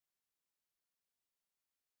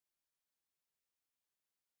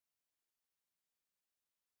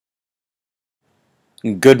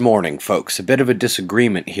Good morning, folks. A bit of a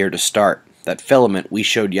disagreement here to start. That filament we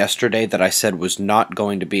showed yesterday that I said was not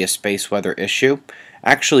going to be a space weather issue,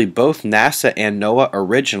 actually both NASA and NOAA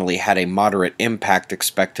originally had a moderate impact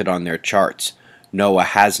expected on their charts. NOAA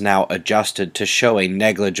has now adjusted to show a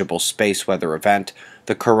negligible space weather event.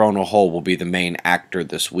 The coronal hole will be the main actor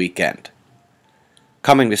this weekend.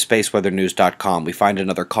 Coming to spaceweathernews.com, we find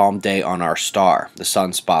another calm day on our star. The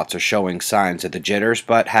sunspots are showing signs of the jitters,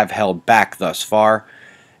 but have held back thus far,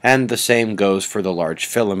 and the same goes for the large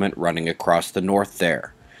filament running across the north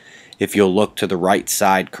there. If you'll look to the right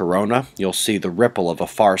side corona, you'll see the ripple of a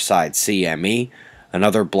far side CME,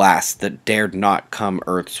 another blast that dared not come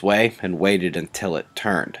Earth's way and waited until it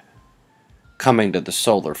turned. Coming to the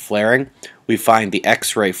solar flaring, we find the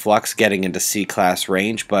X-ray flux getting into C-class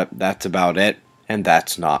range, but that's about it. And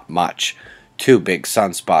that's not much. Two big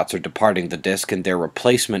sunspots are departing the disk and their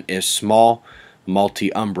replacement is small,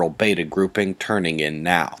 multi-umbral beta grouping turning in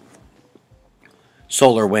now.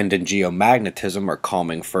 Solar wind and geomagnetism are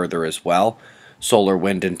calming further as well. Solar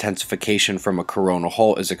wind intensification from a coronal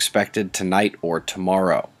hole is expected tonight or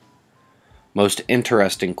tomorrow. Most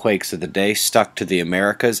interesting quakes of the day stuck to the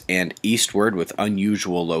Americas and eastward with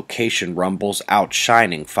unusual location rumbles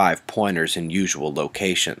outshining 5-pointers in usual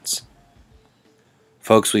locations.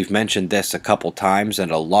 Folks, we've mentioned this a couple times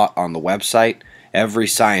and a lot on the website. Every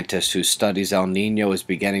scientist who studies El Niño is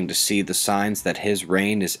beginning to see the signs that his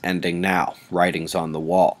reign is ending now. Writings on the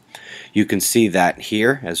wall. You can see that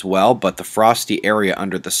here as well, but the frosty area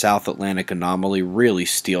under the South Atlantic anomaly really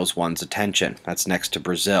steals one's attention. That's next to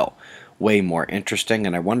Brazil. Way more interesting,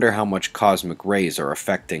 and I wonder how much cosmic rays are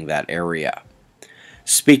affecting that area.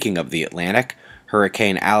 Speaking of the Atlantic,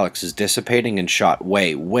 Hurricane Alex is dissipating and shot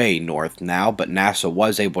way north now, but NASA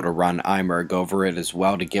was able to run iMerg over it as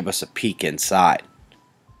well to give us a peek inside.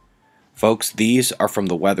 Folks, these are from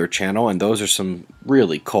the Weather Channel, and those are some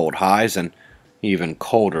really cold highs and even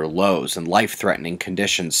colder lows and life-threatening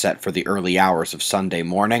conditions set for the early hours of Sunday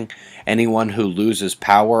morning. Anyone who loses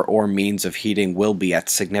power or means of heating will be at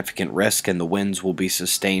significant risk, and the winds will be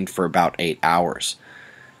sustained for about 8 hours.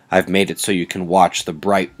 I've made it so you can watch the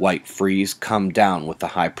bright white freeze come down with the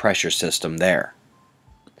high pressure system there.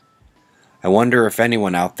 I wonder if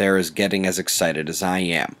anyone out there is getting as excited as I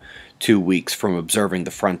am. 2 weeks from observing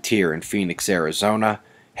the frontier in Phoenix, Arizona,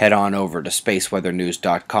 head on over to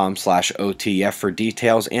spaceweathernews.com/OTF for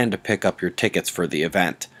details and to pick up your tickets for the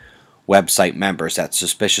event. Website members at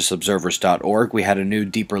suspiciousobservers.org, we had a new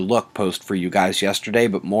deeper look post for you guys yesterday,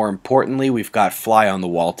 but more importantly, we've got Fly on the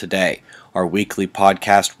Wall today. Our weekly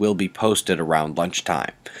podcast will be posted around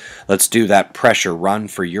lunchtime. Let's do that pressure run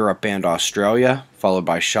for Europe and Australia, followed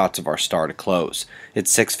by shots of our star to close.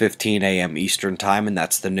 It's 6:15 a.m. Eastern Time, and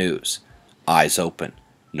that's the news. Eyes open,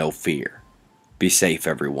 no fear. Be safe,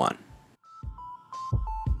 everyone.